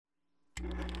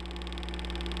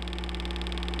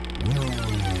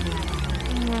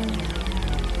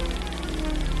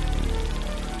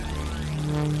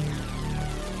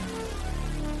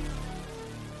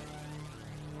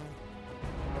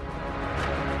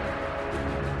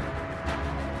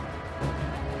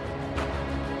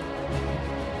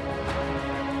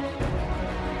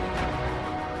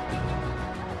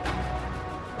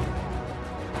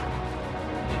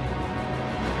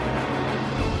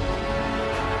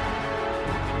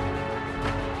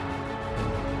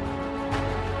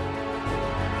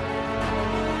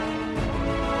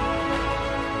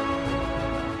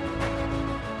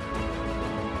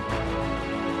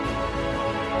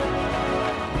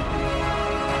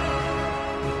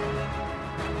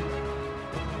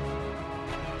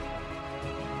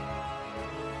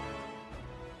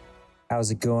How's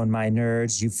it going, my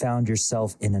nerds? You found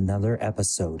yourself in another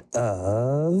episode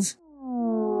of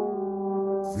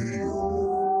Video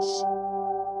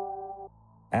Nerds.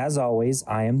 As always,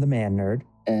 I am the Man Nerd.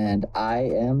 And I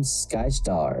am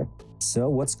Skystar. So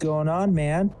what's going on,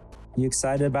 man? You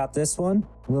excited about this one?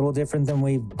 A little different than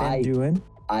we've been doing?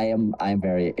 I'm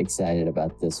very excited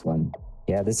about this one.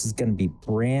 Yeah, this is going to be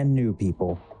brand new,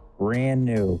 people. Brand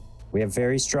new. We have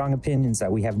very strong opinions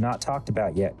that we have not talked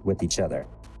about yet with each other.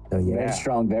 So, yeah. Very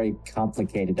strong, very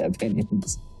complicated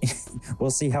opinions. We'll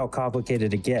see how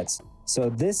complicated it gets. So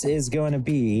this is going to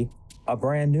be a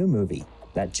brand new movie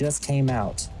that just came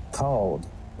out called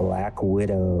Black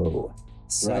Widow.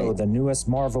 So Right. The newest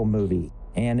Marvel movie.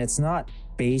 And it's not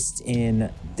based in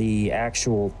the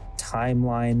actual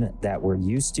timeline that we're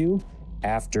used to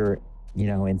after,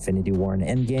 Infinity War and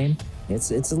Endgame.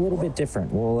 It's a little bit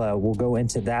different. We'll go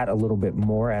into that a little bit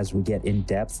more as we get in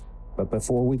depth. But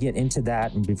before we get into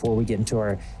that and before we get into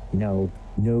our, no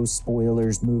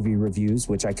spoilers movie reviews,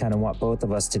 which I kind of want both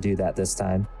of us to do that this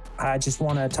time, I just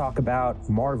want to talk about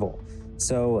Marvel.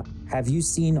 So have you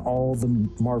seen all the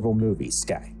Marvel movies,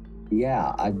 Sky?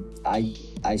 Yeah,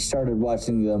 I started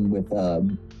watching them with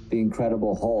The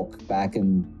Incredible Hulk back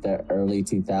in the early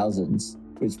 2000s,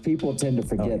 which people tend to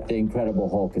forget. yeah. The Incredible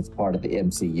Hulk is part of the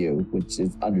MCU, which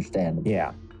is understandable.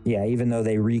 Yeah, even though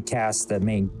they recast the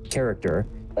main character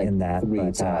in that.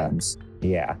 Three times.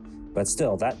 Yeah, but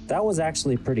still, that was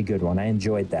actually a pretty good one. I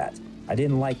enjoyed that. I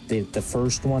didn't like the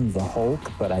first one, the Hulk,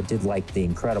 but I did like the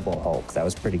Incredible Hulk. That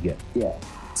was pretty good. Yeah.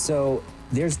 So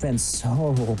there's been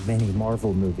so many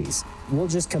Marvel movies. We'll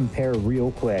just compare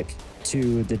real quick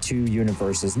to the two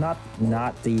universes, not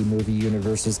the movie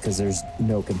universes, because there's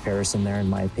no comparison there in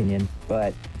my opinion,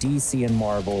 but DC and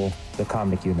Marvel, the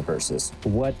comic universes.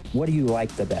 What do you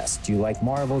like the best? Do you like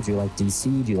Marvel? Do you like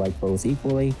DC? Do you like both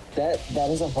equally? That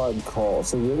is a hard call.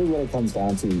 So really what it comes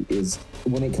down to is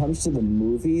when it comes to the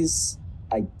movies,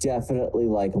 I definitely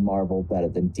like Marvel better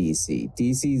than DC.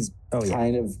 DC's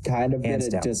kind of been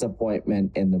a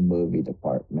disappointment in the movie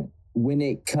department. When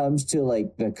it comes to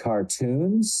like the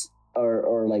cartoons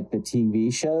or like the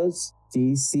TV shows,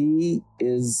 DC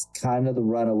is kind of the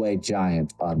runaway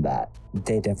giant on that.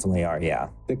 They definitely are, yeah.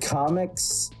 The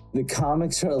comics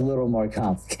are a little more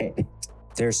complicated.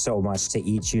 There's so much to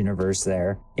each universe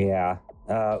there. Yeah.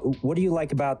 What do you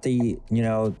like about the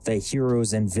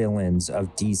heroes and villains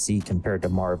of DC compared to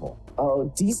Marvel?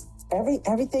 Oh,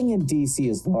 everything in DC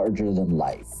is larger than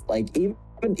life. Like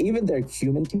even their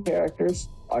human characters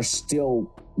are still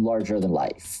larger than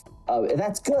life. And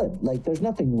that's good. Like, there's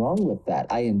nothing wrong with that.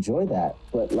 I enjoy that.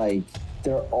 But like,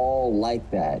 they're all like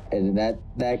that, and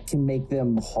that can make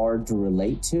them hard to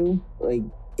relate to. Like,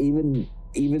 even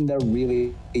their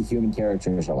really human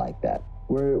characters are like that.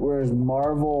 Whereas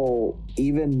Marvel,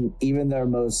 even their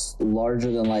most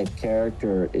larger than life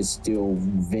character is still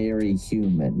very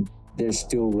human. They're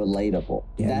still relatable.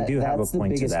 Yeah, you do have a point to that. That's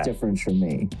the biggest difference for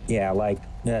me. Yeah,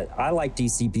 I like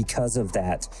DC because of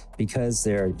that, because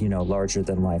they're, larger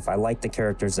than life. I like the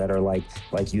characters that are like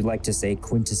you like to say,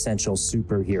 quintessential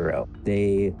superhero.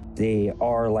 They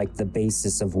are like the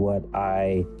basis of what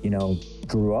I,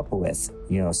 grew up with,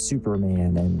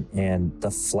 Superman and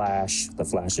The Flash. The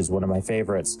Flash is one of my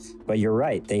favorites. But you're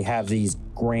right. They have these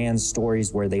grand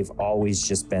stories where they've always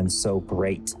just been so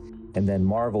great. And then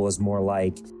Marvel is more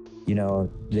like,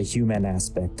 the human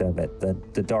aspect of it,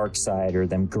 the dark side, or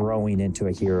them growing into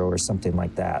a hero or something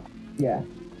like that. Yeah.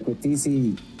 With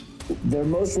DC, their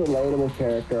most relatable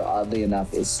character, oddly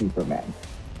enough, is Superman.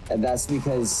 And that's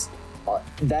because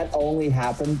that only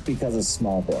happened because of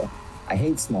Smallville. I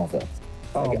hate Smallville.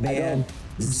 Oh, man.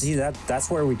 See, that's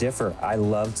where we differ. I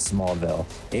loved Smallville.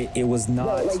 It was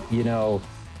not,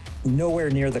 nowhere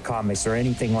near the comics or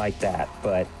anything like that,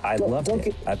 but I loved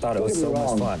it. I thought it was so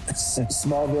much fun.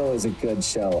 Smallville is a good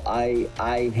show. I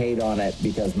hate on it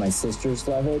because my sisters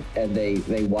love it, and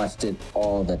they watched it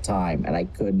all the time, and I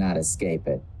could not escape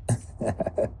it.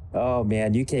 Oh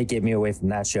man, you can't get me away from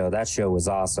that show. That show was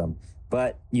awesome.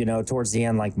 But, towards the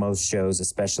end, like most shows,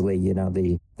 especially,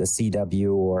 the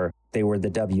CW, or they were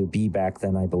the WB back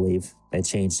then, I believe. They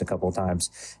changed a couple of times.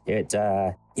 It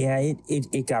got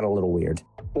a little weird.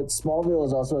 But Smallville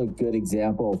is also a good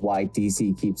example of why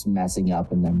DC keeps messing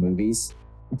up in their movies.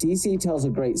 DC tells a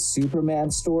great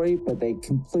Superman story, but they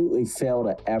completely fail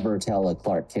to ever tell a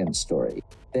Clark Kent story.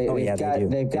 They've got it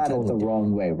the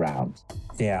wrong way around.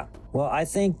 Yeah. Well, I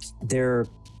think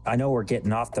I know we're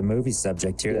getting off the movie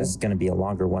subject here. Yeah. This is going to be a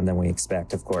longer one than we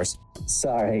expect, of course.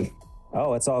 Sorry.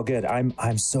 Oh, it's all good.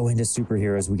 I'm so into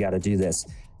superheroes. We got to do this.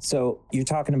 So you're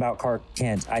talking about Clark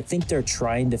Kent. I think they're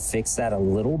trying to fix that a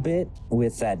little bit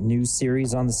with that new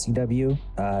series on the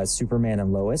CW, Superman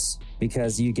and Lois,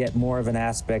 because you get more of an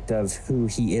aspect of who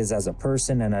he is as a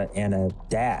person and a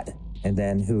dad, and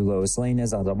then who Lois Lane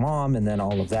is as a mom, and then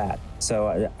all of that.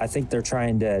 So I think they're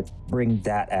trying to bring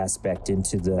that aspect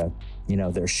into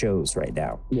their shows right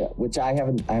now. Yeah, which I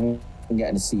haven't gotten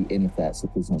to see any of that, so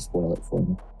please don't spoil it for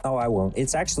me. Oh, I won't.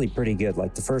 It's actually pretty good.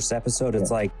 Like the first episode,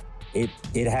 it's like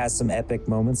it has some epic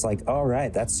moments like, all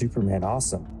right, that's Superman,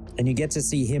 awesome. And you get to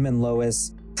see him and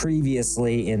Lois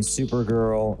previously in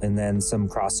Supergirl, and then some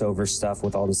crossover stuff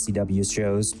with all the CW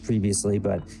shows previously.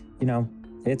 But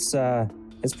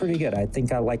it's pretty good. I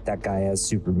think I like that guy as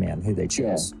Superman, who they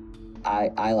chose. Yeah.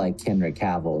 I like Henry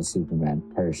Cavill as Superman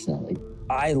personally.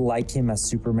 I like him as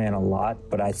Superman a lot,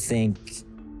 but I think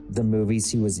the movies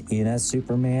he was in as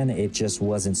Superman, it just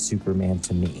wasn't Superman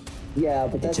to me. Yeah,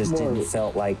 but that's it just more, didn't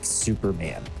felt like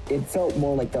Superman. It felt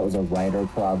more like that was a writer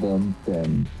problem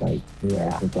than like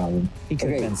character problem. He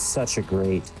could have been such a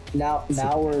great. Now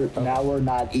we're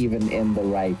not even in the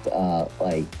right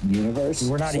universe.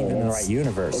 We're not even in the right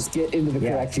universe. Let's get into the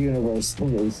correct universe,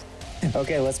 please.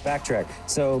 Okay, let's backtrack.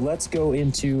 So let's go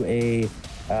into a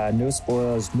no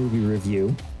spoilers movie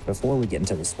review before we get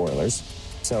into the spoilers.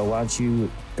 So why don't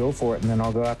you go for it, and then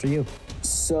I'll go after you.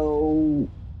 So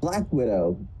Black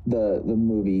Widow, the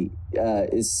movie,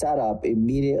 is set up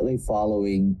immediately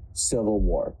following Civil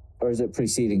War, or is it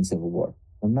preceding Civil War?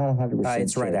 I'm not 100%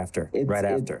 It's sure. right after.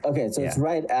 Okay, so it's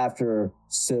right after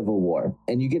Civil War.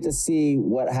 And you get to see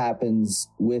what happens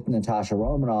with Natasha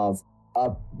Romanoff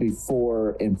up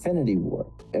before Infinity War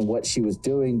and what she was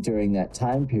doing during that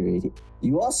time period.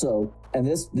 You also, and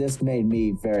this made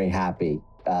me very happy.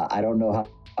 I don't know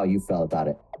how you felt about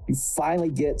it. You finally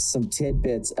get some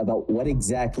tidbits about what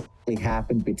exactly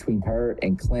happened between her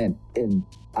and Clint. And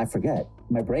I forget.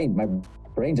 My brain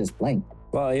just blanked.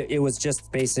 Well, it was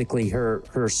just basically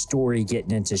her story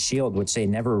getting into S.H.I.E.L.D., which they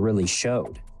never really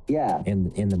showed. Yeah.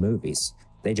 In the movies.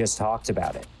 They just talked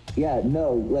about it. Yeah,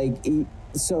 no,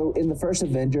 so in the first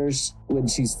Avengers, when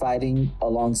she's fighting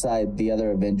alongside the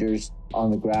other Avengers on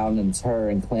the ground, and it's her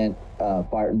and Clint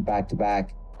Barton back to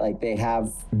back, like they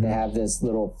have this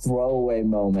little throwaway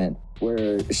moment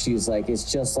where she's like, it's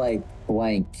just like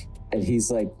blank. And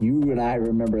he's like, you and I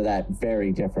remember that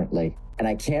very differently. And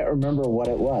I can't remember what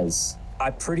it was.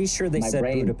 I'm pretty sure they said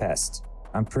Budapest.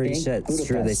 I'm pretty sure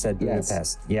they said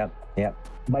Budapest. Yes. Yep.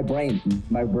 My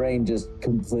brain just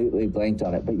completely blanked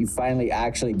on it, but you finally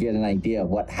actually get an idea of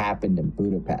what happened in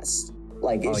Budapest.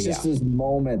 Like, it's just this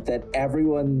moment that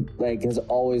everyone has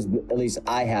always, at least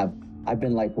I've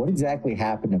been like, what exactly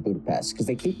happened in Budapest? Because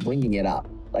they keep bringing it up.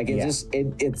 Like, it's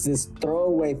this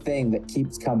throwaway thing that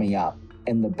keeps coming up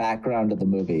in the background of the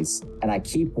movies. And I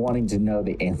keep wanting to know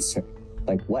the answer.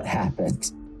 Like, what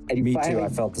happened? And Me too. I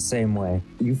felt the same way.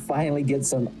 You finally get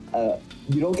some.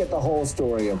 You don't get the whole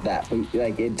story of that, but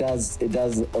it does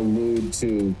allude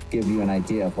to give you an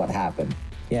idea of what happened.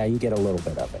 Yeah, you get a little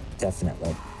bit of it,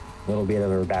 definitely. A little bit of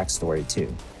her backstory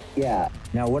too. Yeah.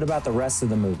 Now, what about the rest of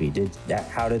the movie?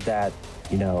 How did that,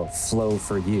 flow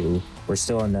for you? We're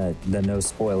still in the no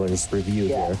spoilers review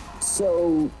here.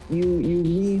 So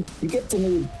you get to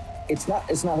meet. It's not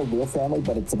a real family,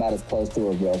 but it's about as close to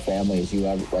a real family as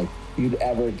you'd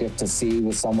ever get to see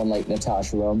with someone like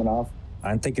Natasha Romanoff.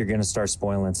 I think you're going to start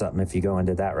spoiling something if you go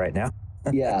into that right now.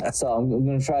 Yeah, so I'm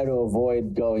going to try to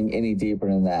avoid going any deeper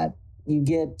than that. You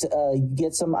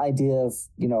get some idea of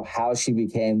how she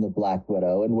became the Black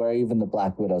Widow and where even the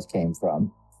Black Widows came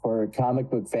from. For comic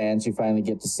book fans, you finally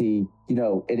get to see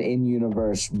an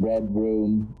in-universe Red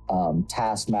Room,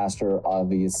 Taskmaster,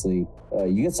 obviously.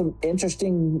 You get some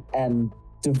interesting and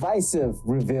divisive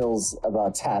reveals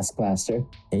about Taskmaster.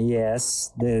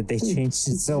 Yes, they changed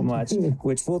it so much,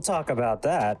 which we'll talk about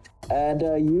that. And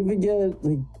you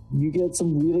even get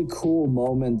some really cool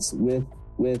moments with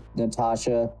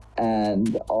Natasha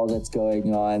and all that's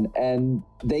going on. And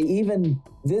they even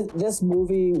this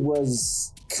movie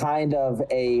was kind of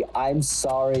I'm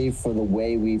sorry for the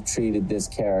way we've treated this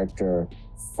character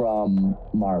from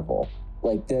Marvel.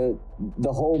 Like the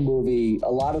whole movie, a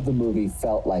lot of the movie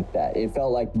felt like that. It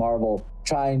felt like Marvel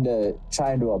trying to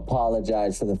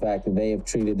apologize for the fact that they have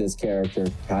treated this character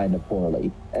kind of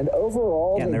poorly. And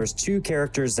overall, and there's two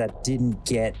characters that didn't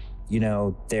get,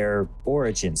 their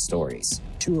origin stories.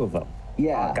 Two of them.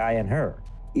 Yeah. Hawkeye and her.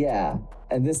 Yeah.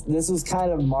 And this was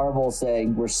kind of Marvel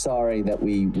saying, we're sorry that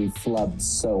we flubbed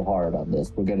so hard on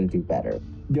this. We're going to do better.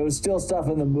 There was still stuff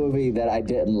in the movie that I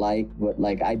didn't like, but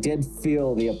I did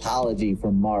feel the apology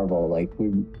from Marvel.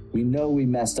 We know we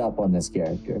messed up on this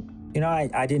character.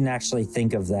 I didn't actually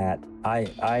think of that.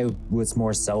 I was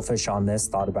more selfish on this,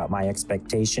 thought about my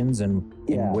expectations and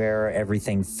where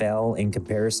everything fell in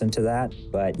comparison to that.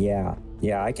 But yeah,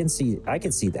 I can see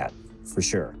that for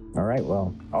sure. All right,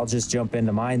 well, I'll just jump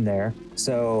into mine there.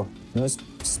 So, no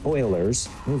spoilers,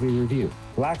 movie review.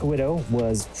 Black Widow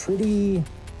was pretty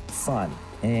fun,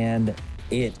 and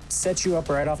it sets you up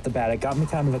right off the bat. It got me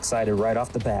kind of excited right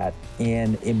off the bat,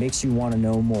 and it makes you want to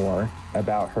know more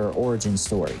about her origin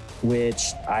story,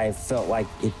 which I felt like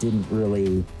it didn't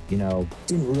really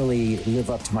live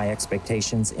up to my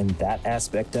expectations in that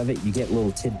aspect of it. You get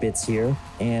little tidbits here,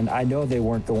 and I know they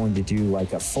weren't going to do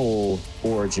like a full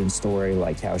origin story,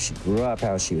 like how she grew up,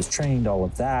 how she was trained, all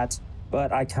of that,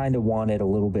 but I kind of wanted a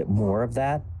little bit more of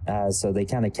that, so they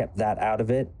kind of kept that out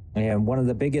of it. And one of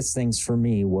the biggest things for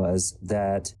me was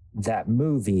that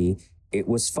movie, it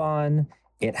was fun.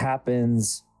 It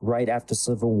happens right after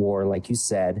Civil War, like you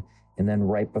said, and then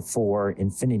right before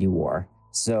Infinity War.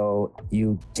 So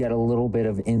you get a little bit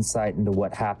of insight into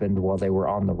what happened while they were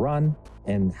on the run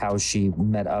and how she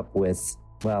met up with,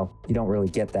 well, you don't really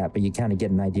get that, but you kind of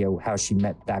get an idea how she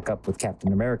met back up with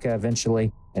Captain America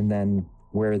eventually, and then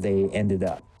where they ended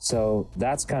up. So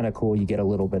that's kind of cool. You get a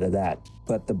little bit of that.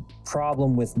 But the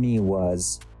problem with me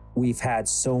was we've had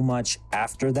so much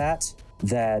after that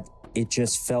it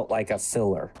just felt like a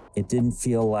filler. It didn't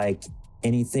feel like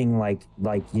anything I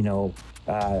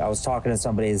was talking to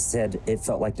somebody that said it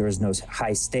felt like there was no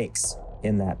high stakes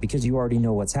in that because you already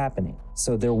know what's happening.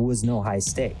 So there was no high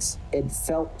stakes. It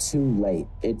felt too late.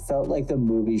 It felt like the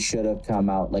movie should have come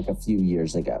out like a few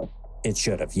years ago. It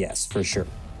should have, yes, for sure.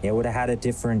 It would have had a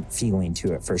different feeling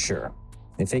to it for sure.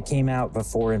 If it came out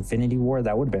before Infinity War,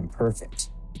 that would have been perfect.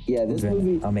 Yeah, this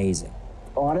movie, amazing.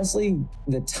 Honestly,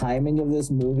 the timing of this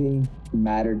movie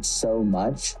mattered so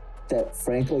much that,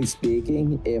 frankly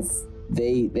speaking, if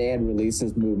they had released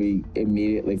this movie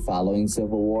immediately following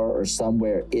Civil War or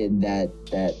somewhere in that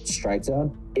strike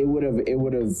zone, it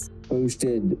would have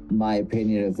boosted my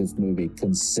opinion of this movie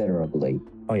considerably.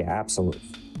 Oh yeah, absolutely.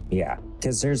 Yeah,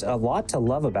 because there's a lot to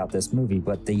love about this movie,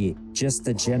 but the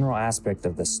general aspect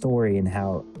of the story and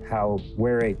how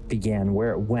where it began,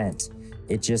 where it went,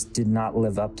 it just did not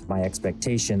live up to my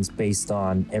expectations based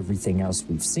on everything else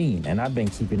we've seen. And I've been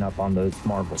keeping up on those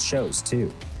Marvel shows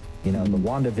too. The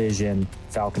WandaVision,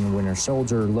 Falcon and Winter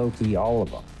Soldier, Loki, all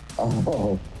of them.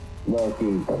 Oh,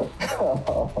 Loki.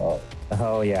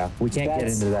 Oh yeah, we can't get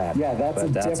into that. Yeah, that's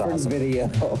different awesome. Video.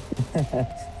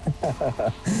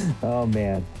 Oh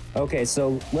man. Okay,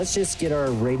 so let's just get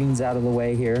our ratings out of the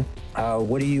way here.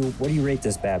 What do you rate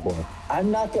this bad boy?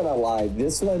 I'm not gonna lie,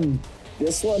 this one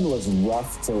was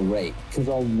rough to rate because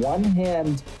on one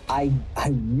hand, I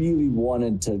really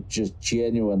wanted to just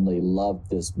genuinely love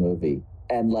this movie,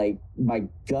 and like my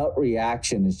gut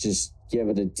reaction is just give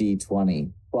it a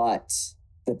D20. But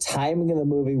the timing of the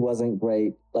movie wasn't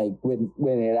great. Like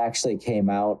when it actually came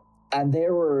out, and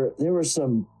there were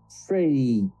some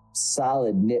pretty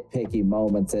solid nitpicky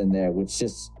moments in there, which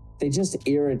just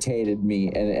irritated me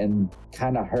and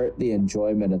kind of hurt the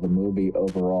enjoyment of the movie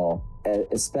overall,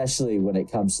 especially when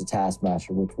it comes to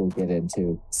Taskmaster, which we'll get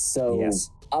into. So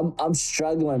yes. I'm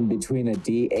struggling between a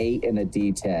D8 and a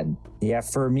D10. Yeah,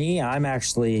 for me, I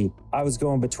was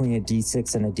going between a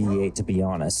D6 and a D8, to be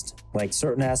honest. Like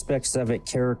certain aspects of it,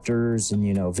 characters and,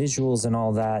 visuals and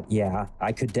all that, yeah,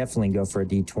 I could definitely go for a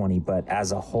D20, but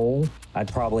as a whole,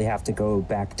 I'd probably have to go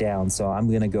back down. So I'm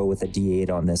going to go with a D8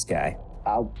 on this guy.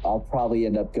 I'll probably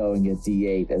end up going a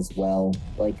D8 as well.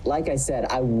 Like I said,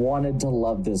 I wanted to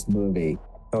love this movie.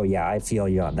 Oh yeah, I feel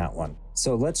you on that one.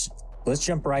 So let's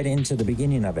jump right into the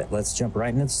beginning of it. Let's jump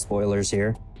right into the spoilers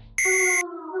here.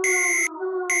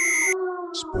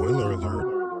 Spoiler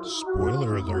alert.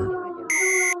 Spoiler alert.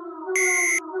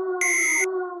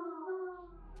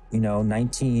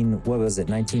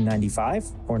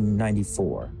 1995 or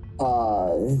 94?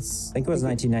 I think it was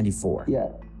 1994.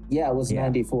 Yeah, it was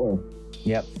 94.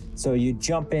 Yep. So you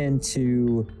jump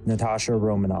into Natasha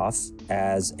Romanoff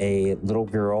as a little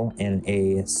girl in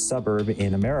a suburb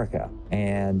in America.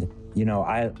 And,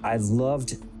 I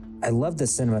loved the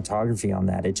cinematography on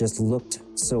that. It just looked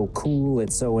so cool.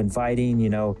 It's so inviting,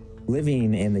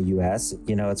 living in the US,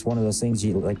 it's one of those things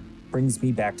brings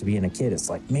me back to being a kid. It's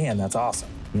like, man, that's awesome.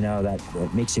 That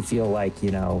it makes you feel like,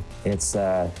 it's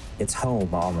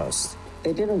home almost.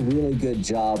 They did a really good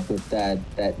job with that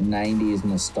 90s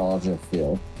nostalgia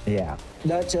feel. Yeah.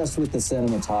 Not just with the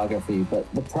cinematography, but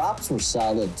the props were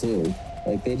solid too.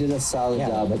 Like they did a solid Yeah.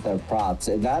 job with their props,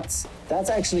 and that's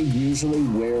actually usually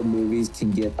where movies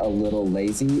can get a little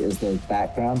lazy is those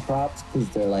background props, because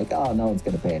they're like, oh, no one's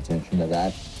gonna pay attention to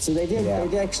that. So they did. Yeah.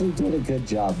 They actually did a good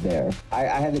job there. I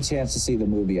had the chance to see the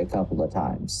movie a couple of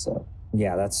times, so.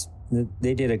 Yeah,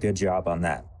 they did a good job on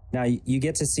that. Now you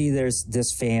get to see there's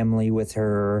this family with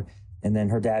her, and then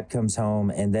her dad comes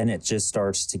home, and then it just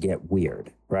starts to get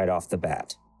weird right off the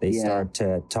bat. They start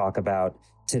to talk about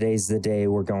today's the day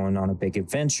we're going on a big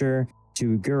adventure.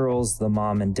 2 girls, the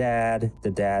mom and dad.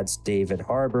 The dad's David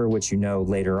Harbour, which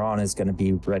later on is going to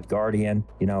be Red Guardian.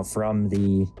 From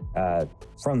the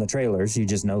trailers, you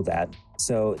just know that.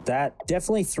 So that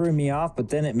definitely threw me off, but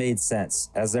then it made sense.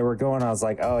 As they were going, I was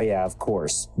like, oh yeah, of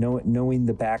course. Knowing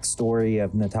the backstory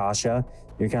of Natasha,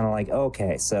 you're kind of like,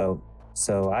 okay, so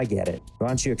I get it. Why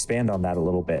don't you expand on that a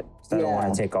little bit? I don't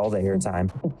want to take all the airtime.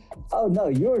 Oh no,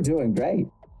 you were doing great.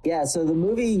 Yeah, so the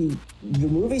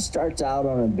movie starts out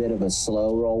on a bit of a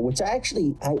slow roll, which I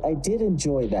did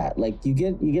enjoy that. Like you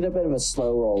get a bit of a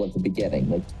slow roll at the beginning.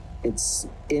 Like it's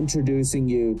introducing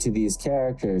you to these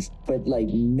characters, but like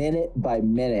minute by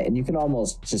minute, and you can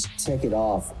almost just tick it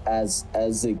off as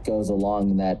it goes along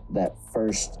in that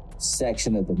first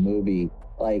section of the movie.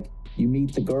 Like you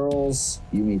meet the girls,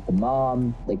 you meet the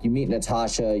mom, like you meet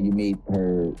Natasha, you meet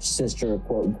her sister,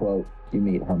 quote unquote. You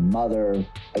meet her mother,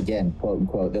 again, quote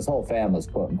unquote. This whole family's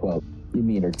quote unquote. You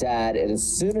meet her dad, and as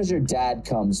soon as her dad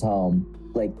comes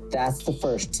home, like that's the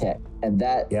first tick, and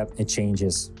that it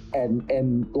changes,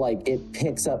 and like it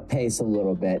picks up pace a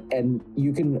little bit, and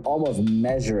you can almost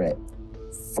measure it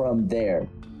from there.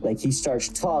 Like he starts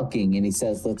talking, and he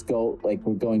says, "Let's go. Like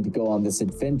we're going to go on this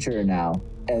adventure now,"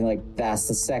 and like that's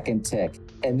the second tick,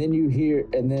 and then you hear,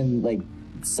 and then like.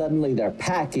 Suddenly they're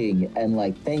packing and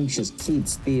like things just keep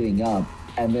speeding up,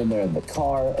 and then they're in the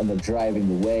car and they're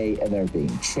driving away and they're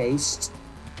being chased,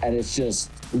 and it's just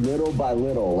little by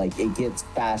little, like it gets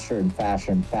faster and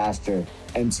faster and faster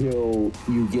until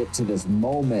you get to this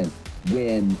moment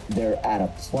when they're at a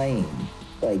plane,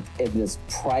 like in this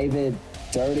private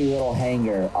dirty little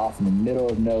hangar off in the middle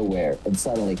of nowhere, and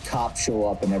suddenly cops show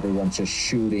up and everyone's just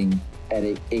shooting, and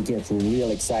it gets real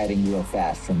exciting real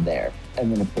fast from there. And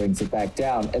then it brings it back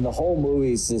down. And the whole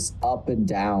movie's just up and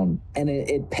down. And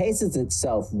it paces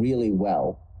itself really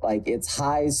well. Like its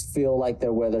highs feel like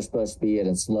they're where they're supposed to be, and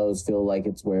its lows feel like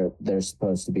it's where they're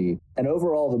supposed to be. And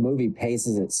overall, the movie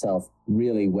paces itself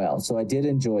really well. So I did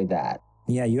enjoy that.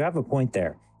 Yeah, you have a point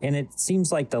there. And it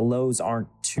seems like the lows aren't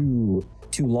too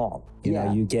long. You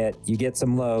know, you get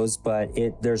some lows, but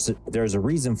there's a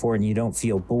reason for it, and you don't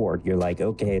feel bored. You're like,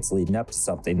 okay, it's leading up to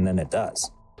something, and then it does.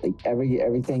 Like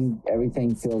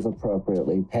everything feels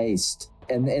appropriately paced,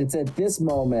 and it's at this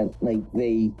moment like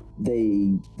they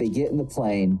get in the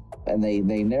plane and they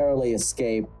narrowly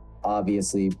escape,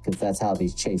 obviously, because that's how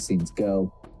these chase scenes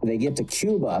go. They get to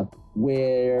Cuba,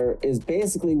 where is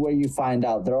basically where you find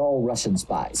out they're all Russian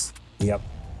spies. Yep.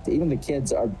 Even the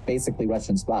kids are basically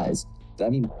Russian spies. I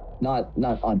mean, not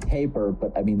on paper,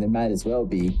 but I mean they might as well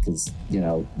be, because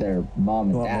their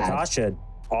mom and dad. Natasha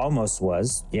almost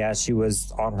was. Yeah, she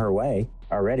was on her way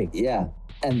already. Yeah.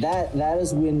 And that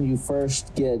is when you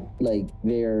first get like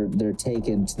they're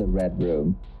taken to the Red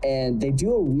Room. And they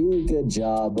do a really good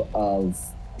job of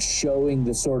showing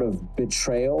the sort of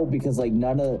betrayal, because like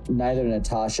neither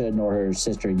Natasha nor her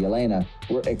sister Yelena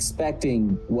were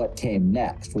expecting what came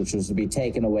next, which was to be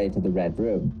taken away to the Red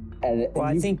Room.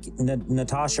 I think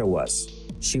Natasha was.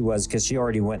 She was, because she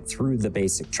already went through the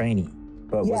basic training,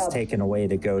 but was taken away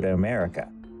to go to America.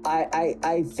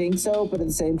 I think so, but at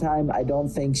the same time, I don't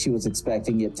think she was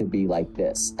expecting it to be like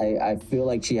this. I feel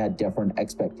like she had different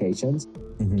expectations.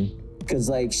 Because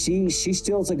like she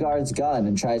steals a guard's gun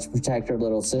and tries to protect her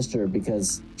little sister,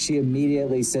 because she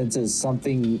immediately senses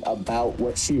something about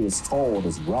what she was told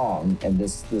is wrong, and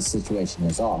this situation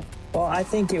is off. Well, I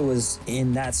think it was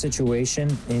in that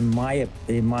situation, in my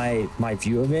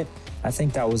view of it, I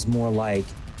think that was more like,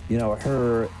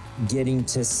 her getting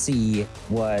to see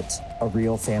what a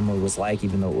real family was like,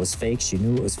 even though it was fake. She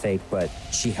knew it was fake, but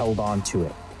she held on to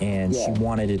it, and she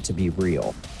wanted it to be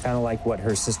real. Kind of like what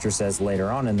her sister says later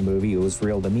on in the movie, it was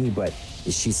real to me, but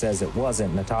she says it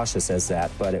wasn't. Natasha says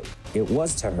that, but it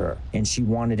was to her, and she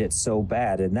wanted it so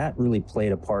bad, and that really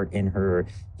played a part in her,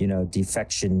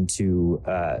 defection to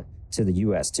the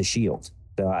U.S., to S.H.I.E.L.D.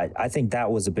 So I think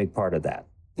that was a big part of that.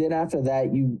 Then after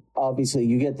that, you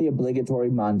get the obligatory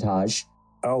montage.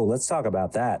 Oh, let's talk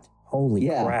about that. Holy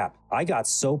crap. I got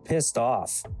so pissed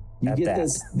off. You get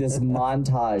this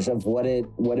montage of what it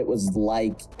was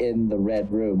like in the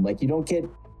Red Room. Like you don't get,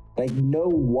 like no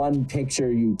one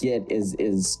picture you get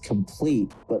is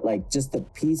complete, but like just the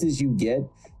pieces you get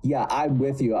Yeah, I'm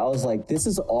with you. I was like, this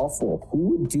is awful. Who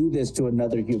would do this to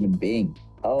another human being?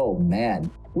 Oh man.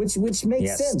 Which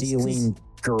makes sense. Stealing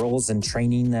girls and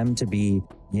training them to be,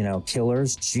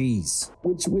 killers. Jeez.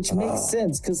 Which makes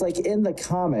sense, because like in the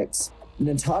comics,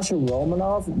 Natasha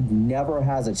Romanoff never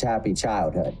has a happy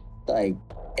childhood. Like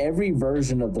every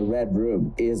version of the Red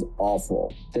Room is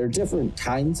awful. They're different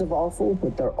kinds of awful,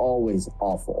 but they're always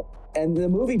awful. And the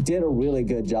movie did a really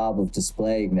good job of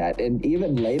displaying that. And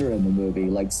even later in the movie,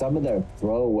 like some of their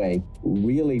throwaway,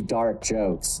 really dark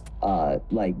jokes,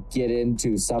 like get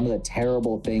into some of the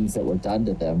terrible things that were done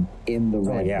to them in the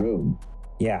Red Room.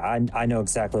 Yeah, I know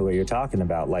exactly what you're talking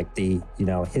about. Like the,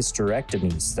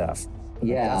 hysterectomy stuff.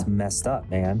 Yeah. That's messed up,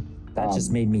 man. That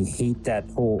just made me hate that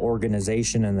whole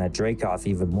organization and that Dreykov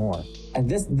even more. And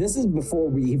this is before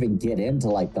we even get into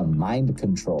like the mind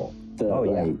control.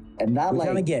 And not we like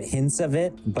kind of get hints of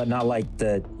it, but not like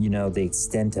the the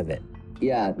extent of it.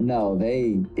 Yeah, no,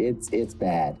 it's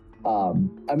bad.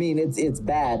 I mean, it's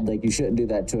bad. Like you shouldn't do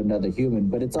that to another human,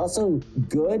 but it's also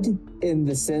good in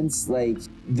the sense like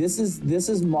this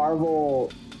is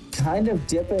Marvel kind of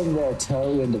dipping their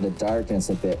toe into the darkness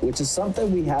a bit, which is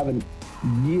something we haven't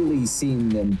really seen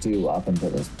them do up until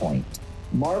this point.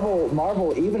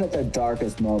 Marvel, even at their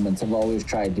darkest moments, have always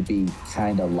tried to be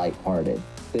kind of lighthearted.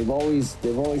 They've always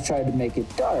tried to make it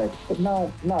dark, but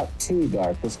not too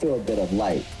dark. There's still a bit of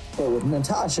light. But with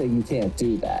Natasha, you can't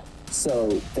do that.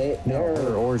 So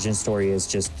her origin story is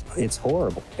just, it's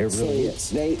horrible. It really is.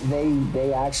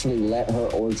 They actually let her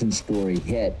origin story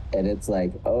hit, and it's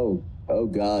like, oh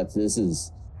God, this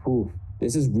is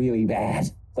really bad.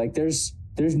 Like there's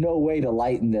no way to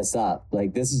lighten this up.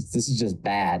 Like this is just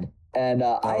bad. And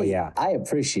I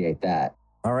appreciate that.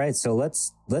 All right, so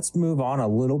let's move on a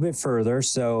little bit further.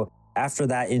 So after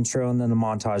that intro and then the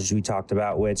montage we talked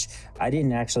about, which I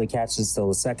didn't actually catch this till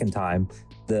the second time,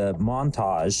 the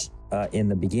montage in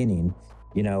the beginning,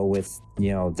 with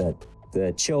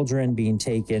the children being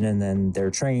taken and then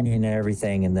their training and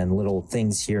everything, and then little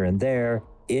things here and there.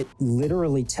 It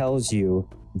literally tells you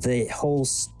the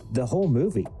whole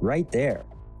movie right there.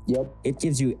 Yep. It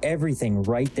gives you everything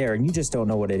right there, and you just don't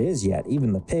know what it is yet.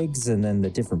 Even the pigs, and then the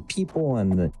different people,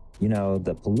 and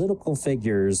the political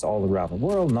figures all around the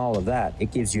world, and all of that.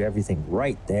 It gives you everything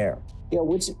right there. Yeah,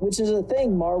 which is a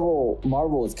thing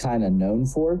Marvel is kind of known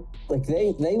for. Like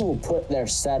they will put their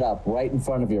setup right in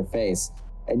front of your face,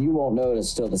 and you won't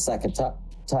notice till the second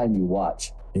time you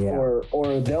watch. Yeah.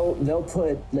 Or they'll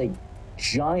put like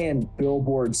giant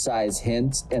billboard size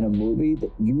hints in a movie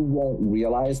that you won't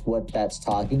realize what that's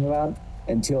talking about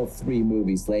until 3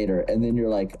 movies later, and then you're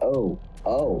like, oh,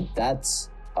 that's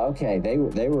okay. They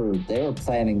were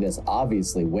planning this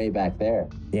obviously way back there.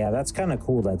 Yeah, that's kind of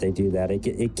cool that they do that.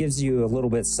 It gives you a little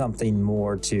bit something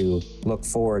more to look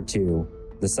forward to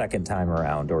the second time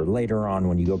around or later on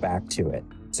when you go back to it.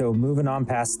 So moving on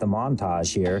past the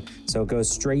montage here, so it goes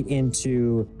straight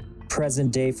into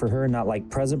present day for her, not like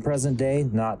present day,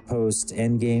 not post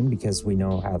Endgame, because we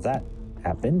know how that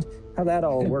happened, how that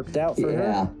all worked out for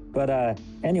her. But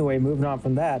anyway, moving on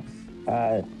from that,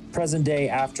 present day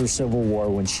after Civil War,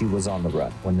 when she was on the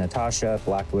run, when Natasha,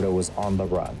 Black Widow, was on the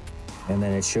run. And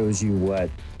then it shows you what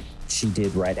she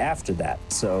did right after that.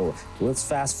 So let's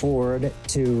fast forward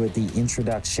to the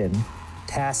introduction,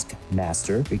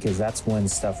 Taskmaster, because that's when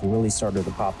stuff really started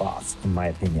to pop off, in my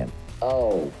opinion.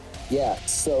 Oh, yeah,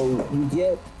 so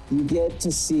you get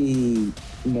to see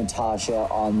Natasha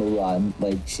on the run.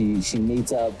 Like she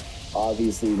meets up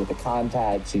obviously with the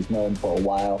contact she's known for a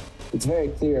while. It's very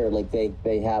clear like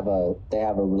they have a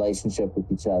relationship with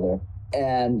each other.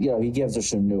 And he gives her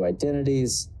some new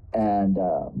identities, and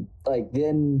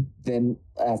then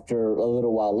after a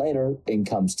little while later in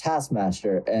comes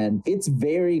Taskmaster, and it's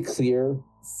very clear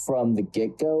from the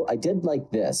get-go. I did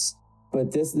like this,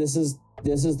 but this is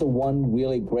the one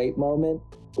really great moment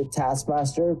with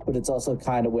Taskmaster, but it's also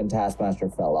kind of when Taskmaster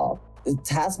fell off.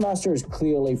 Taskmaster is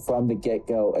clearly from the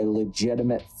get-go a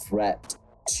legitimate threat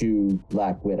to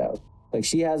Black Widow. Like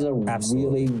she has a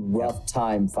really rough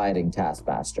time fighting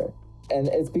Taskmaster. And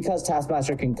it's because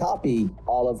Taskmaster can copy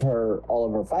all of her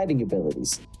fighting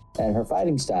abilities and her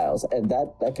fighting styles, and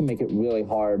that can make it really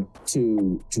hard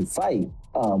to fight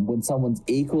when someone's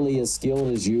equally as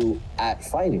skilled as you at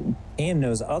fighting and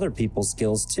knows other people's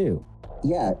skills too.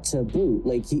 Yeah, to boot.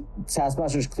 Like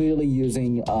Taskmaster's clearly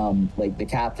using like the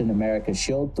Captain America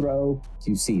shield throw.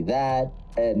 You see that,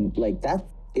 and like that.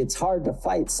 It's hard to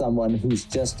fight someone who's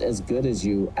just as good as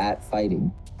you at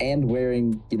fighting and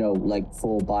wearing, like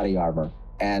full body armor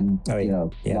and,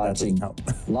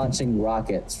 launching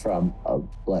rockets from a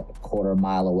quarter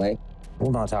mile away.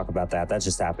 We'll not talk about that. That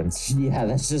just happens. Yeah,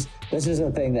 that's just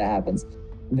a thing that happens.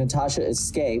 Natasha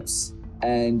escapes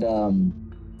and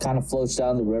kind of floats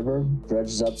down the river,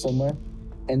 dredges up somewhere.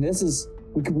 And this is,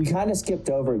 we kind of skipped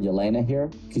over Yelena here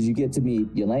because you get to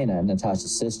meet Yelena,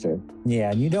 Natasha's sister.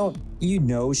 Yeah, and you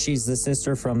know she's the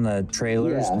sister from the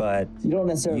trailers, Yeah, but you don't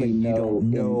necessarily you don't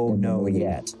know in the movie.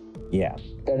 yet. Yeah.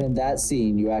 And in that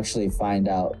scene, you actually find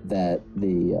out that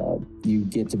you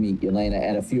get to meet Yelena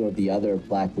and a few of the other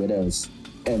Black Widows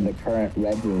in the current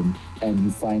Red Room, and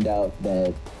you find out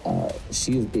that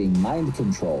she is being mind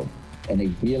controlled in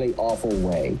a really awful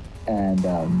way, and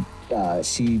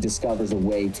she discovers a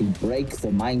way to break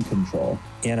the mind control.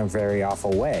 In a very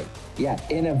awful way. Yeah,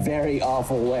 in a very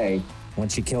awful way. When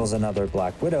she kills another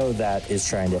Black Widow that is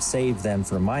trying to save them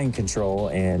from mind control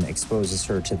and exposes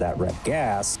her to that red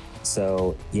gas.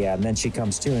 So, yeah, and then she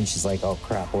comes to and she's like, oh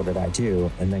crap, what did I do?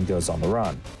 And then goes on the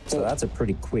run. So that's a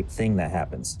pretty quick thing that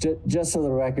happens. Just for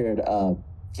the record, in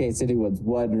case anyone's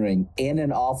wondering, in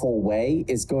an awful way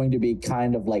is going to be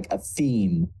kind of like a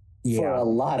theme for a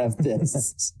lot of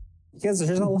this. Because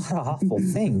there's a lot of awful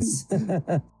things.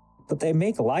 But they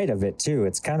make light of it too.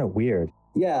 It's kind of weird.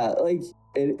 Yeah, like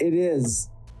it is.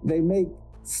 They make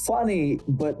funny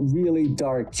but really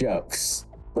dark jokes.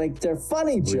 Like they're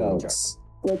funny jokes,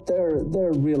 but they're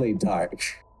really dark.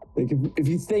 Like if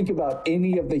you think about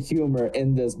any of the humor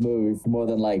in this movie for more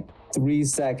than like 3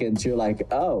 seconds, you're like,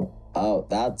 oh,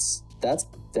 that's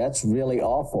really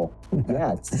awful.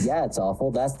 It's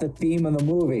awful. That's the theme of the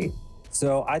movie.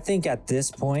 So I think at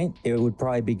this point, it would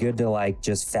probably be good to like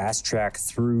just fast track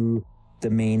through the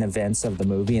main events of the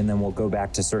movie, and then we'll go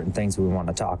back to certain things we want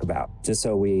to talk about, just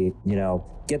so we,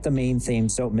 get the main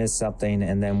themes, don't miss something,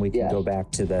 and then we can go back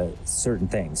to the certain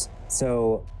things.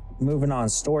 So moving on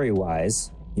story-wise,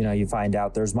 you find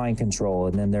out there's mind control,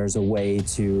 and then there's a way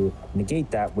to negate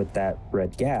that with that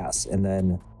red gas. And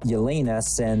then Yelena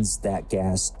sends that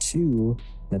gas to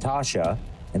Natasha,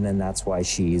 and then that's why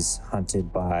she's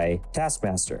hunted by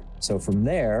Taskmaster. So from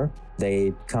there,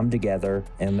 they come together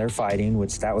and they're fighting,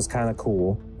 which that was kind of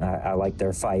cool. I like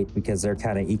their fight because they're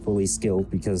kind of equally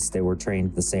skilled because they were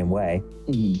trained the same way.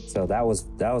 Mm-hmm. So that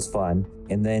was fun.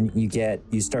 And then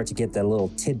you start to get the little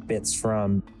tidbits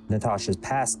from Natasha's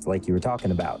past, like you were talking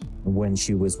about, when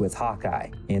she was with Hawkeye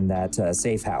in that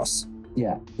safe house.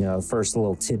 Yeah. First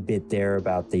little tidbit there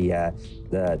about the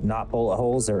not bullet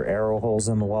holes or arrow holes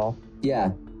in the wall.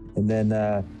 Yeah. And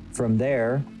then from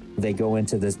there, they go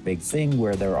into this big thing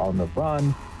where they're on the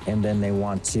run, and then they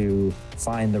want to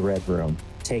find the Red Room,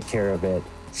 take care of it,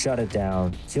 shut it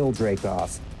down, kill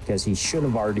Dreykov, because he should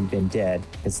have already been dead,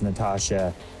 because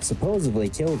Natasha supposedly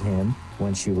killed him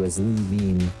when she was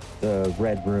leaving the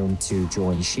Red Room to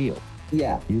join S.H.I.E.L.D.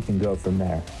 Yeah. You can go from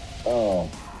there. Oh,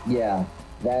 yeah.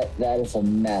 That is a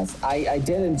mess. I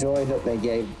did enjoy that they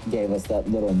gave us that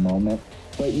little moment,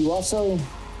 but you also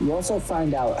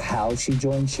find out how she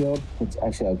joined S.H.I.E.L.D., which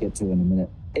actually I'll get to in a minute.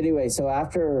 Anyway, so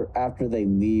after they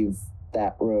leave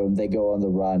that room, they go on the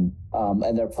run,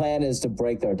 and their plan is to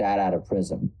break their dad out of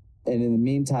prison. And in the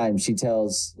meantime, she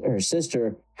tells her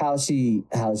sister how she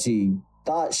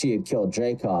thought she had killed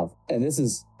Dreykov. And this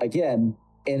is, again,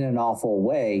 in an awful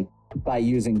way, by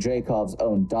using Dreykov's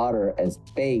own daughter as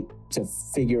bait to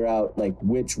figure out like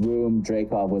which room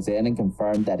Dreykov was in and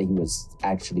confirm that he was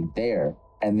actually there.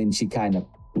 And then she kind of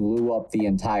blew up the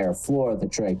entire floor that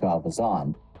Dreykov was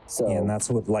on. So, and that's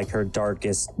what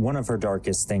one of her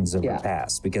darkest things of her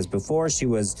past, because before she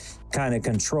was kind of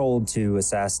controlled to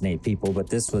assassinate people, but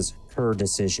this was her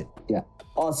decision. Yeah.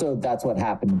 Also, that's what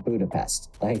happened in Budapest.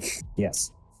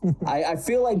 Yes. I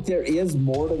feel like there is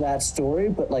more to that story,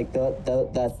 but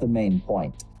that's the main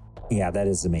point. Yeah, that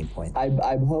is the main point.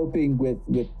 I'm hoping with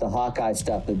the Hawkeye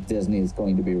stuff that Disney is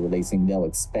going to be releasing, they'll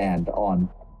expand on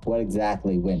what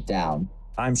exactly went down.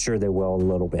 I'm sure they will a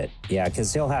little bit. Yeah,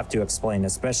 because he'll have to explain,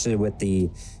 especially with the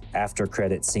after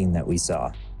credit scene that we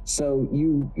saw. So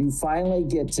you finally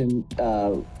get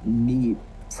to meet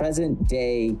present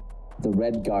day the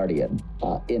Red Guardian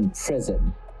in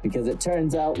prison, because it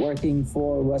turns out working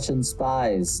for Russian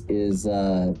spies is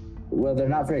they're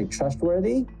not very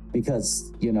trustworthy,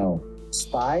 because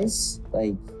spies,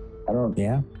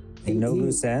 Yeah. No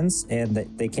loose ends, and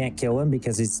they can't kill him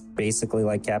because he's basically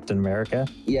like Captain America.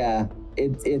 Yeah,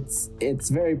 it's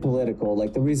very political.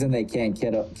 Like, the reason they can't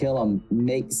kill him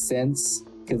makes sense,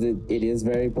 because it is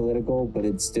very political, but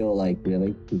it's still like,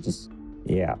 really?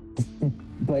 Yeah.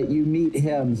 But you meet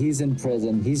him, he's in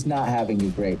prison, he's not having a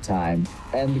great time.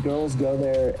 And the girls go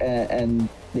there and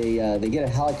they get a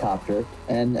helicopter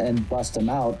and bust him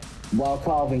out while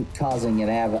causing an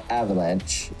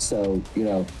avalanche. So,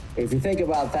 if you think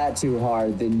about that too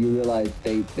hard, then you realize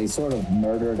they sort of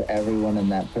murdered everyone in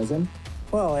that prison.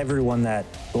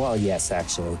 Well, yes,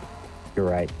 actually. You're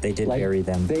right. They did bury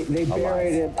them. They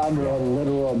buried it under a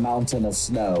literal mountain of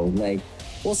snow. Like,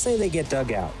 we'll say they get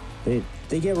dug out.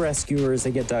 They get rescuers,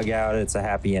 they get dug out. It's a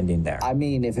happy ending there. I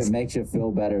mean, if it makes you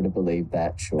feel better to believe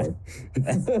that, sure.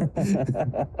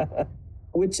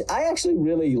 Which I actually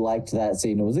really liked that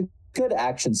scene. It was a good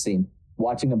action scene.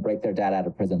 Watching them break their dad out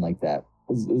of prison like that.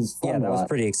 It was fun. Yeah, that was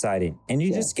pretty exciting. And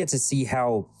you just get to see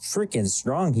how freaking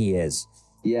strong he is.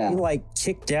 Yeah. He like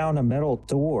kicked down a metal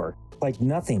door like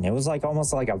nothing. It was like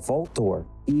almost like a vault door.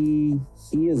 He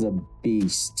is a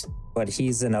beast. But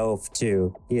he's an oaf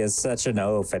too. He is such an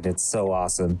oaf, and it's so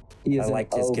awesome. I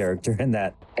liked his character in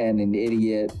that. And an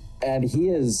idiot. And he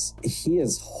is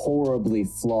horribly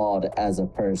flawed as a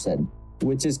person,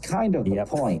 which is kind of the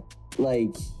point.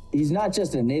 Like, he's not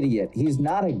just an idiot. He's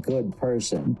not a good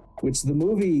person, which the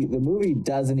movie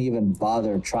doesn't even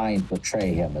bother trying to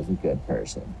portray him as a good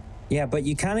person. Yeah, but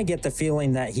you kind of get the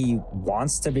feeling that he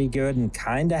wants to be good and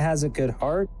kind of has a good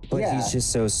heart, but he's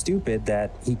just so stupid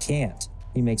that he can't.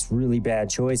 He makes really bad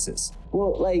choices.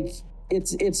 Well, like,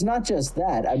 it's not just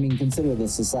that. I mean, consider the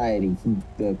society,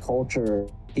 the culture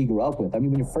he grew up with. I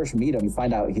mean, when you first meet him, you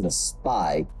find out he's a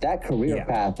spy. That career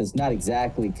path is not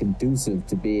exactly conducive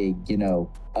to being,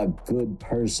 a good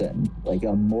person, like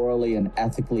a morally and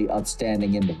ethically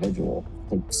upstanding individual.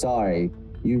 Like, sorry,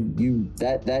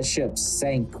 that ship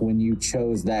sank when you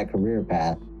chose that career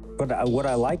path. But what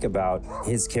I like about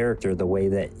his character, the way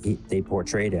that they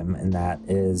portrayed him, and that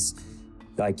is,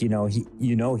 like,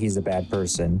 he's a bad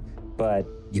person, but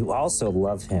you also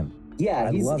love him. Yeah, I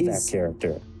love that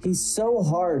character. He's so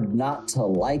hard not to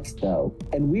like, though.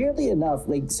 And weirdly enough,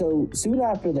 like, so soon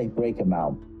after they break him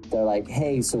out, they're like,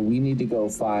 hey, so we need to go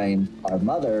find our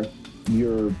mother,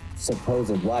 your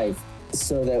supposed wife,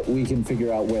 so that we can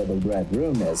figure out where the Red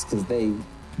Room is, because they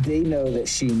know that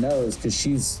she knows, because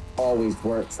she's always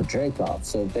worked for Dreykov.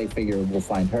 So they figure we'll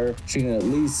find her. She can at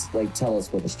least like tell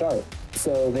us where to start.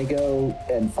 So they go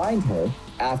and find her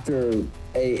after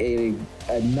a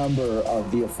number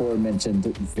of the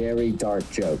aforementioned very dark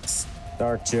jokes.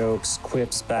 Dark jokes,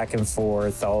 quips back and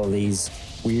forth, all of these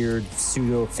weird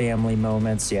pseudo family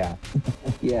moments. Yeah.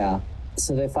 Yeah.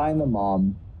 So they find the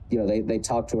mom. They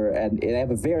talk to her, and they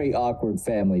have a very awkward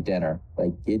family dinner.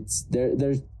 Like,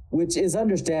 there's which is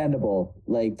understandable.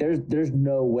 Like, there's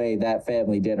no way that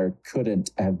family dinner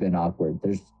couldn't have been awkward.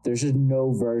 There's just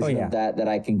no version of that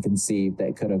I can conceive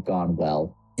that could have gone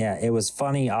well. Yeah, it was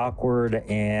funny, awkward,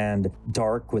 and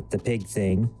dark with the pig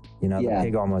thing. The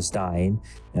pig almost dying,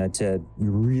 to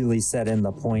really set in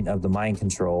the point of the mind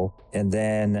control. And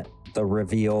then the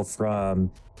reveal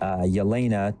from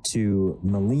Yelena to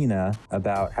Melina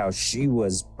about how she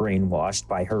was brainwashed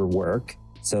by her work.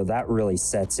 So that really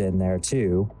sets in there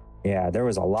too. Yeah, there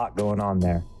was a lot going on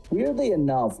there. Weirdly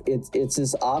enough, it's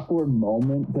this awkward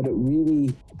moment, but it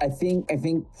really, I think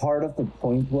part of the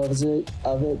point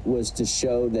of it was to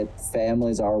show that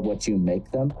families are what you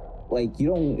make them. Like, you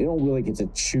don't really get to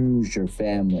choose your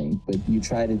family, but you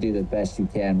try to do the best you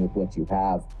can with what you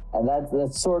have. And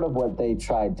that's sort of what they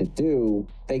tried to do.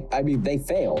 They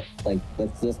failed. Like,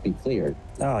 let's be clear.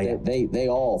 Oh yeah. They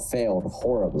all failed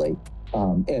horribly,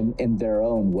 in their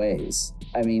own ways.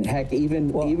 I mean, heck,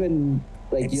 even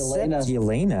like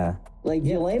Yelena. Like,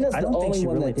 Yelena's the only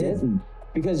one that didn't.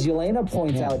 Because Yelena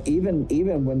points out,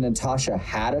 even when Natasha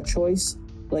had a choice,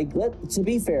 like, to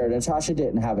be fair, Natasha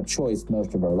didn't have a choice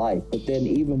most of her life. But then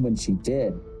even when she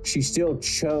did, she still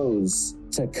chose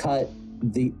to cut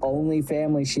the only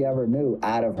family she ever knew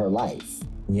out of her life.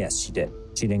 Yes, she did.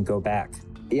 She didn't go back.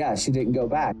 Yeah, she didn't go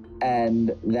back.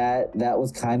 And that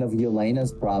was kind of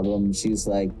Yelena's problem. She's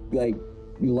like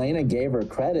Yelena gave her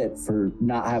credit for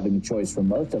not having a choice for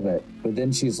most of it. But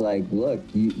then she's like, look,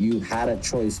 you had a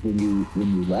choice when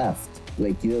you left.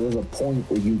 Like, there was a point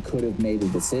where you could have made a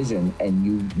decision and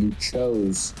you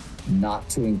chose not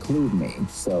to include me.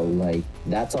 So, like,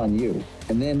 that's on you.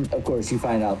 And then, of course, you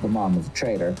find out the mom is a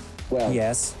traitor. Well,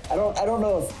 yes. I don't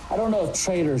know if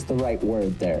traitor's the right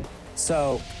word there.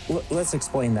 So let's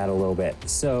explain that a little bit.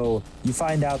 So you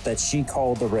find out that she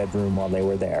called the Red Room while they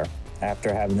were there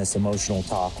after having this emotional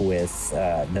talk with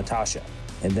Natasha.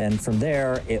 And then from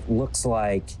there, it looks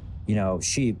like,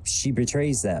 she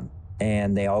betrays them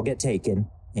and they all get taken.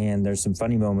 And there's some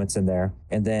funny moments in there.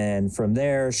 And then from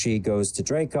there, she goes to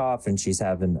Dreykov and she's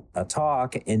having a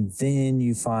talk. And then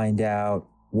you find out,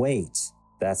 wait,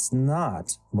 that's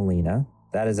not Melina.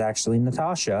 That is actually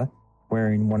Natasha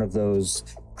wearing one of those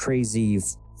crazy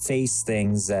face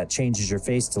things that changes your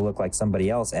face to look like somebody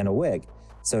else, and a wig.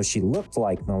 So she looked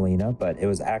like Melina, but it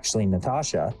was actually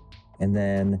Natasha. And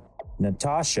then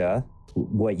Natasha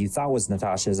what you thought was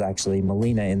Natasha is actually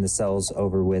Melina in the cells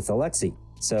over with Alexei.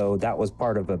 So that was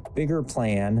part of a bigger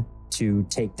plan to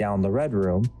take down the Red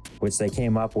Room, which they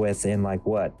came up with in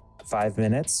 5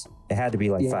 minutes? It had to be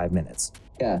 5 minutes.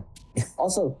 Yeah.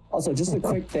 Also, just a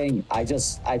quick thing. I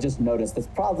just noticed. It's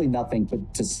probably nothing,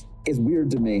 but just is weird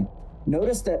to me.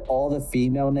 Notice that all the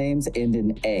female names end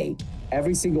in A.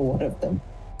 Every single one of them.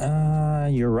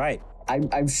 You're right.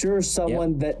 I'm sure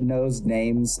someone that knows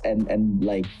names and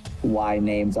why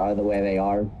names are the way they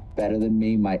are better than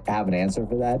me might have an answer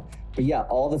for that. But yeah,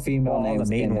 all the female names. All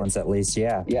the main ones, at least.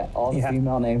 Yeah. Yeah. All the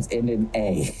female names end in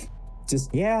A.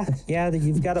 Yeah.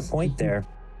 You've got a point there.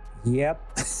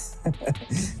 Yep.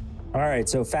 All right.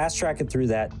 So fast tracking through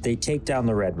that, they take down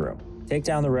the Red Room.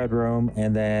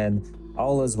 And then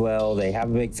all is well. They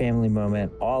have a big family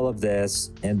moment, all of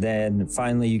this. And then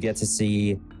finally you get to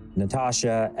see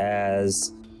Natasha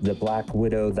as the Black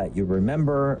Widow that you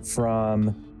remember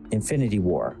from Infinity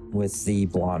War, with the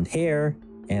blonde hair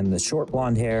and the short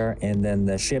blonde hair, and then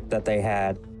the ship that they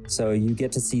had. So you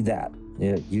get to see that.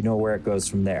 You know where it goes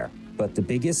from there. But the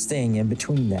biggest thing in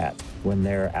between that, when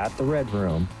they're at the Red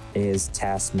Room, is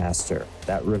Taskmaster,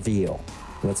 that reveal.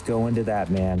 Let's go into that,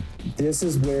 man. This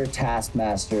is where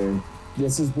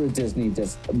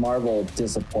Marvel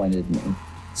disappointed me.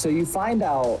 So you find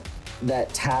out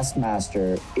that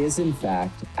Taskmaster is in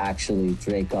fact actually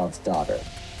Dreykov's daughter.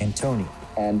 Antonia.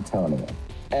 And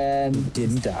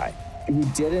Who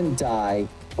didn't die,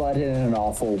 but in an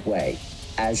awful way.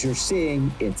 As you're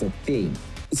seeing, it's a theme.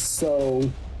 So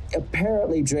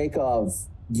apparently Dreykov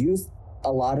used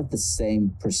a lot of the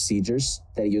same procedures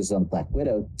that he used on Black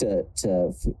Widow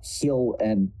to heal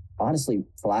and, honestly,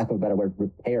 for lack of a better word,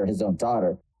 repair his own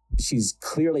daughter. She's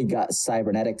clearly got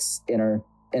cybernetics in her.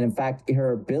 And in fact,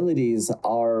 her abilities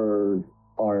are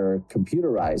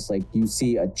computerized. Like, you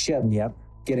see a chip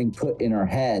getting put in her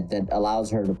head that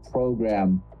allows her to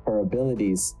program her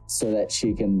abilities so that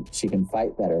she can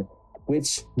fight better.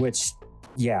 Which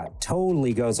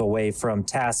totally goes away from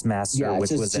Taskmaster,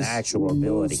 which was an actual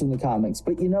ability from the comics.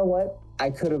 But you know what?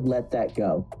 I could have let that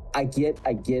go. I get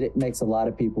it makes a lot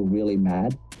of people really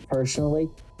mad. Personally,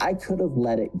 I could have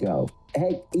let it go.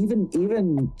 Heck,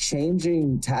 even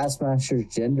changing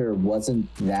Taskmaster's gender wasn't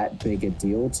that big a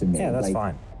deal to me. Yeah, that's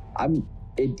fine.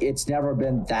 It's never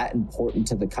been that important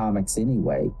to the comics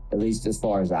anyway, at least as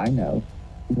far as I know.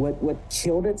 What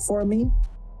killed it for me,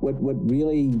 what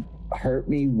really hurt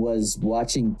me, was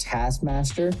watching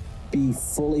Taskmaster be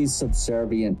fully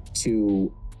subservient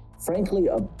to, frankly,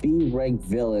 a B-rank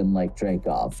villain like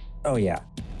Dreykov. Oh, yeah.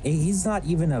 He's not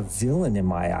even a villain in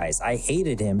my eyes. I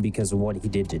hated him because of what he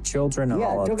did to children and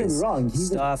all of this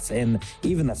stuff, and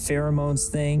even the pheromones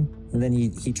thing. And then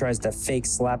he tries to fake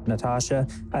slap Natasha.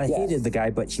 I hated the guy,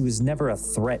 but he was never a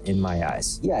threat in my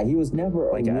eyes. Yeah, he was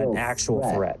never an actual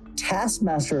threat.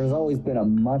 Taskmaster has always been a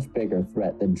much bigger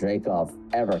threat than Dreykov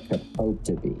ever could hope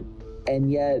to be.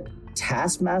 And yet,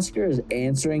 Taskmaster is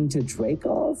answering to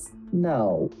Dreykov?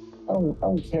 No. I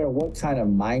don't care what kind of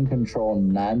mind control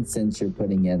nonsense you're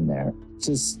putting in there.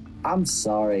 I'm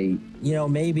sorry.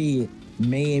 Maybe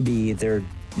they're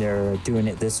doing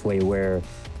it this way, where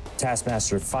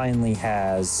Taskmaster finally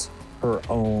has her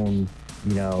own,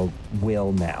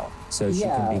 will now. So she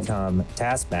can become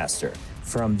Taskmaster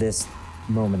from this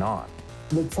moment on.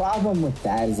 The problem with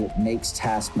that is it makes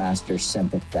Taskmaster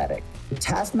sympathetic.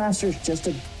 Taskmaster's just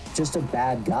a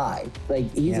bad guy.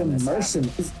 Like, he's a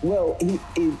mercenary. Well,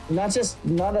 he's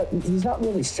not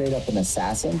really straight up an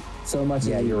assassin so much.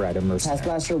 Yeah, you're right, a mercenary.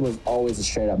 Taskmaster was always a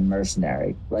straight up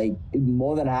mercenary. Like,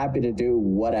 more than happy to do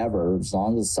whatever as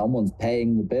long as someone's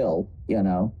paying the bill,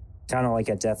 Kind of like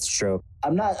a Deathstroke.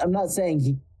 I'm not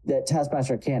saying that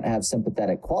Taskmaster can't have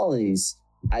sympathetic qualities.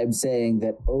 I'm saying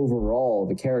that overall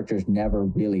the character's never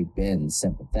really been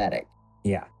sympathetic.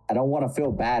 Yeah. I don't want to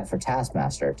feel bad for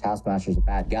Taskmaster. Taskmaster's a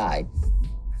bad guy.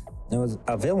 It was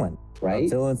a villain. Right? A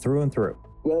villain through and through.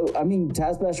 Well, I mean,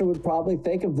 Taskmaster would probably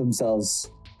think of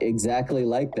themselves exactly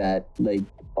like that.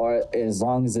 Or as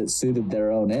long as it suited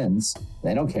their own ends.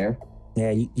 They don't care.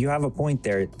 Yeah, you have a point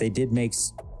there. They did make,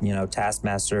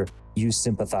 Taskmaster, you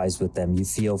sympathize with them. You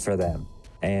feel for them.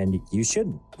 And you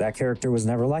shouldn't. That character was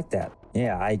never like that.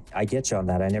 Yeah, I get you on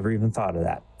that. I never even thought of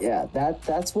that. Yeah,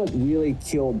 that's what really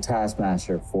killed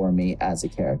Taskmaster for me as a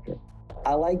character.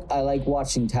 I like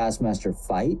watching Taskmaster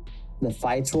fight. The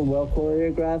fights were well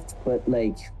choreographed, but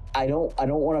I don't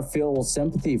want to feel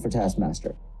sympathy for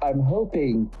Taskmaster. I'm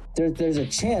hoping there's a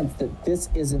chance that this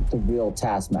isn't the real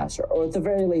Taskmaster, or at the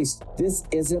very least, this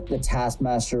isn't the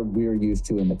Taskmaster we're used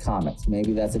to in the comics.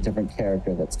 Maybe that's a different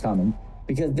character that's coming,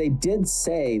 because they did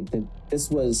say that this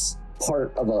was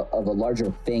part of a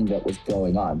larger thing that was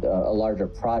going on, a larger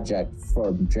project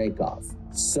from Dreykov.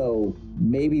 So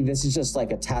maybe this is just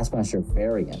like a Taskmaster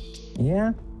variant.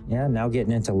 Yeah, now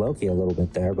getting into Loki a little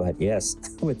bit there, but yes,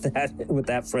 with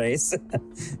that phrase,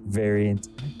 variant.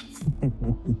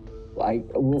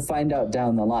 We'll find out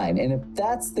down the line. And if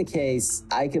that's the case,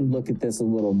 I can look at this a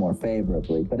little more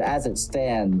favorably. But as it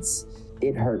stands,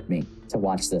 it hurt me to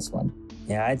watch this one.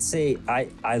 Yeah, I'd say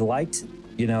I liked,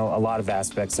 a lot of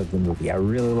aspects of the movie. I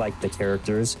really liked the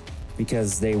characters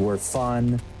because they were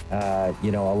fun.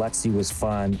 Alexei was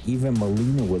fun. Even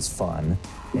Melina was fun.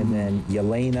 And then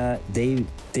Yelena, they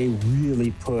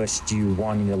really pushed you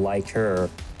wanting to like her.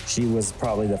 She was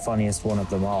probably the funniest one of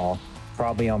them all.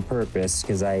 Probably on purpose,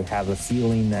 because I have a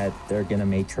feeling that they're going to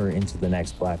make her into the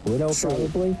next Black Widow,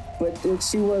 probably. But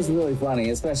she was really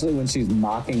funny, especially when she's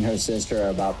mocking her sister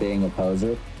about being a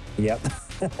poser. Yep.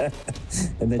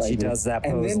 And then she does that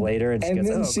pose later, and she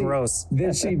goes, oh, gross.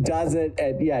 Then she does it,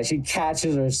 and she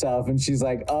catches herself, and she's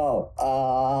like, what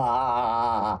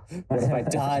have I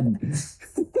done?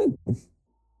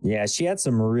 Yeah, she had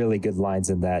some really good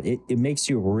lines in that. It makes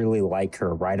you really like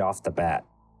her right off the bat.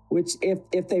 Which,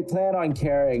 if they plan on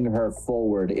carrying her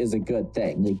forward, is a good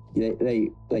thing.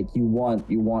 You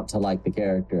want to like the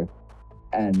character,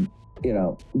 and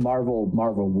Marvel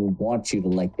will want you to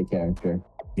like the character.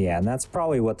 Yeah, and that's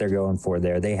probably what they're going for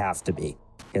there. They have to be,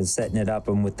 because setting it up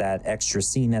and with that extra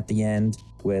scene at the end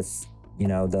with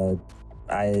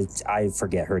I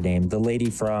forget her name, the lady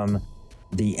from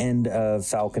the end of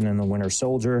Falcon and the Winter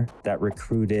Soldier that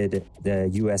recruited the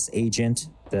U.S. agent.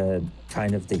 The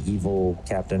kind of the evil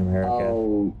Captain America.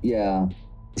 Oh, yeah.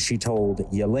 She told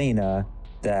Yelena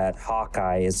that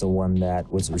Hawkeye is the one that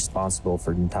was responsible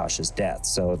for Natasha's death.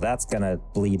 So that's going to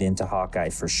bleed into Hawkeye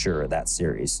for sure, that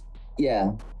series.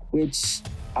 Yeah, which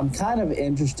I'm kind of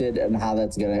interested in how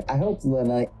that's going to... I hope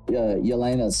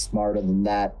Yelena's smarter than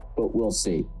that, but we'll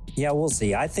see. Yeah, we'll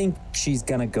see. I think she's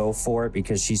going to go for it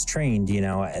because she's trained,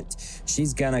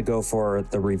 she's going to go for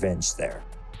the revenge there.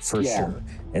 For sure.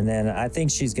 And then I think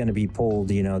she's going to be pulled,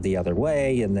 the other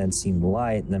way and then seen the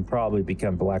light and then probably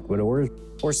become Black Widow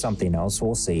or something else.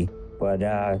 We'll see. But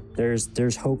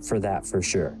there's hope for that for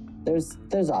sure. There's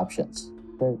options.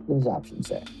 There's options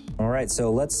there. All right.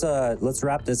 So let's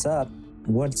wrap this up.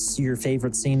 What's your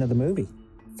favorite scene of the movie?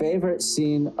 Favorite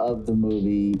scene of the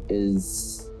movie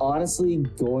is honestly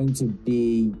going to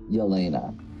be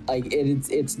Yelena. Like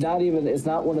it's not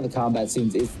one of the combat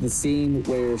scenes. It's the scene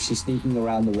where she's sneaking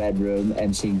around the Red Room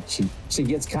and she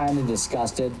gets kind of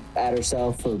disgusted at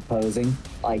herself for posing.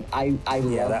 Like I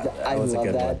love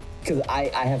that because I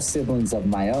have siblings of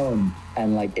my own,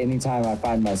 and like anytime I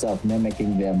find myself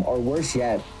mimicking them, or worse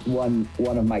yet, one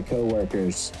of my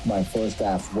coworkers, my floor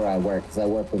staff where I work, because I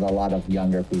work with a lot of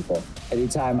younger people.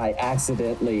 Anytime I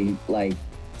accidentally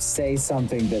say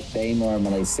something that they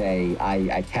normally say,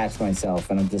 I catch myself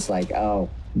and I'm just like, oh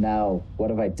no, what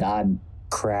have I done?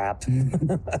 Crap.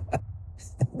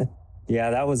 Yeah,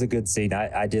 that was a good scene.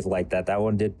 I did like that. That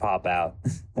one did pop out.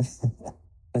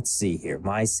 Let's see here.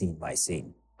 My scene.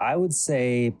 I would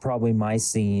say probably my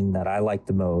scene that I liked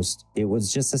the most. It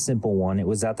was just a simple one. It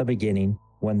was at the beginning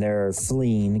when they're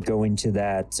fleeing, going to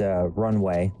that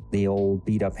runway, the old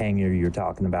beat up hangar you're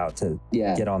talking about to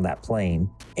get on that plane.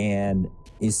 And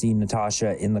you see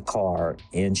Natasha in the car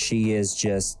and she is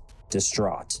just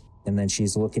distraught. And then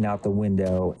she's looking out the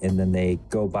window and then they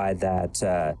go by that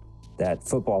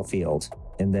football field.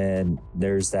 And then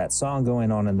there's that song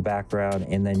going on in the background.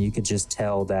 And then you could just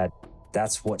tell that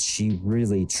that's what she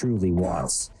really, truly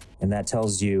wants. And that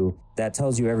tells you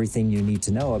everything you need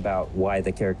to know about why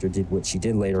the character did what she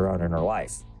did later on in her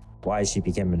life, why she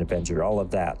became an Avenger, all of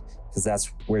that, because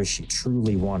that's where she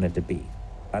truly wanted to be.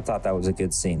 I thought that was a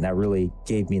good scene. That really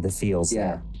gave me the feels. Yeah,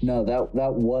 there. No,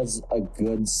 that was a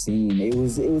good scene. It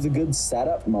was a good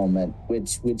setup moment,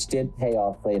 which did pay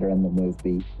off later in the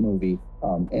movie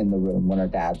in the room when her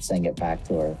dad sang it back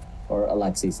to her, or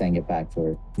Alexei sang it back to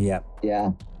her. Yep.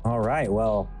 Yeah. All right.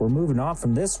 Well, we're moving on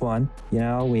from this one.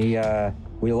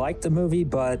 We liked the movie,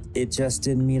 but it just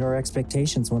didn't meet our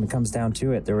expectations when it comes down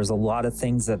to it. There was a lot of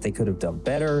things that they could have done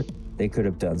better. They could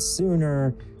have done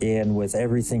sooner. And with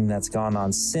everything that's gone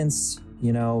on since,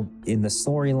 in the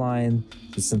storyline,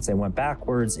 since they went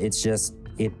backwards, it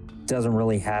doesn't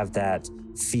really have that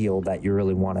feel that you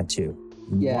really wanted to.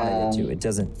 It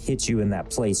doesn't hit you in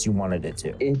that place you wanted it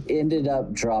to. It ended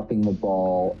up dropping the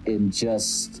ball in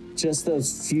just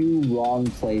those few wrong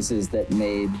places that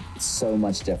made so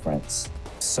much difference.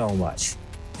 So much.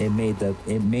 It made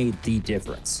the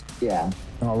difference. Yeah.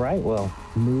 All right, well,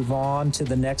 move on to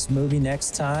the next movie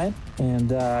next time and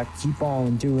keep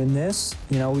on doing this.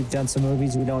 We've done some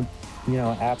movies we don't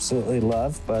absolutely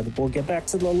love, but we'll get back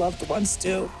to the loved ones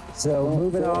too. So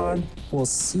moving on, we'll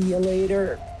see you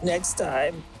later next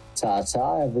time.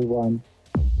 Ta-ta, everyone.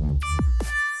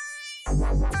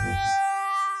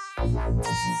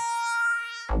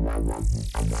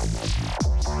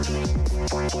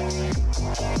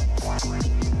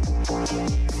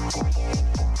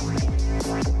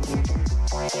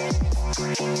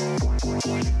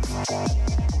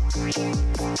 Thank you.